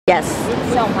Yes.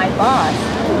 So my boss,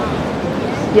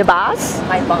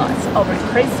 over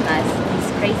Christmas,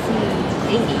 this crazy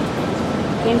lady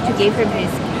came to give him his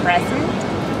present.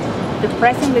 The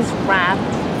present was wrapped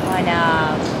on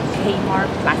a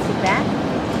Kmart plastic bag,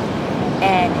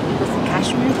 and it was a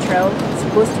cashmere throw. It's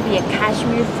supposed to be a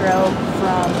cashmere throw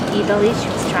from Italy. She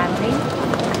was traveling,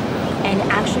 and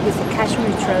actually it was a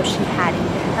cashmere throw she had in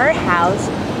her house.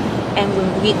 And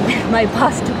when my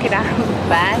boss took it out of the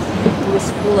bag, it was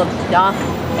full of dog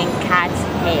and cat's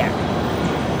hair.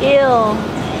 Ew.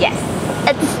 Yes.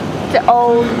 It's the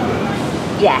old.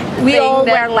 Yeah. We all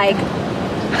were like,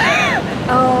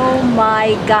 oh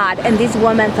my God. And this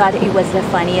woman thought it was the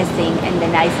funniest thing and the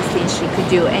nicest thing she could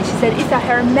do. And she said, it's a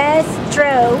Hermes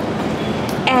throw.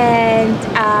 And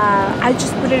I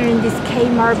just put it in this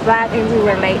Kmart bag, and we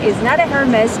were like, it's not a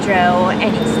Hermes throw,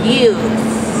 and it's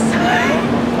used.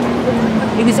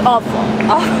 It was awful,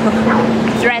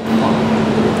 dreadful.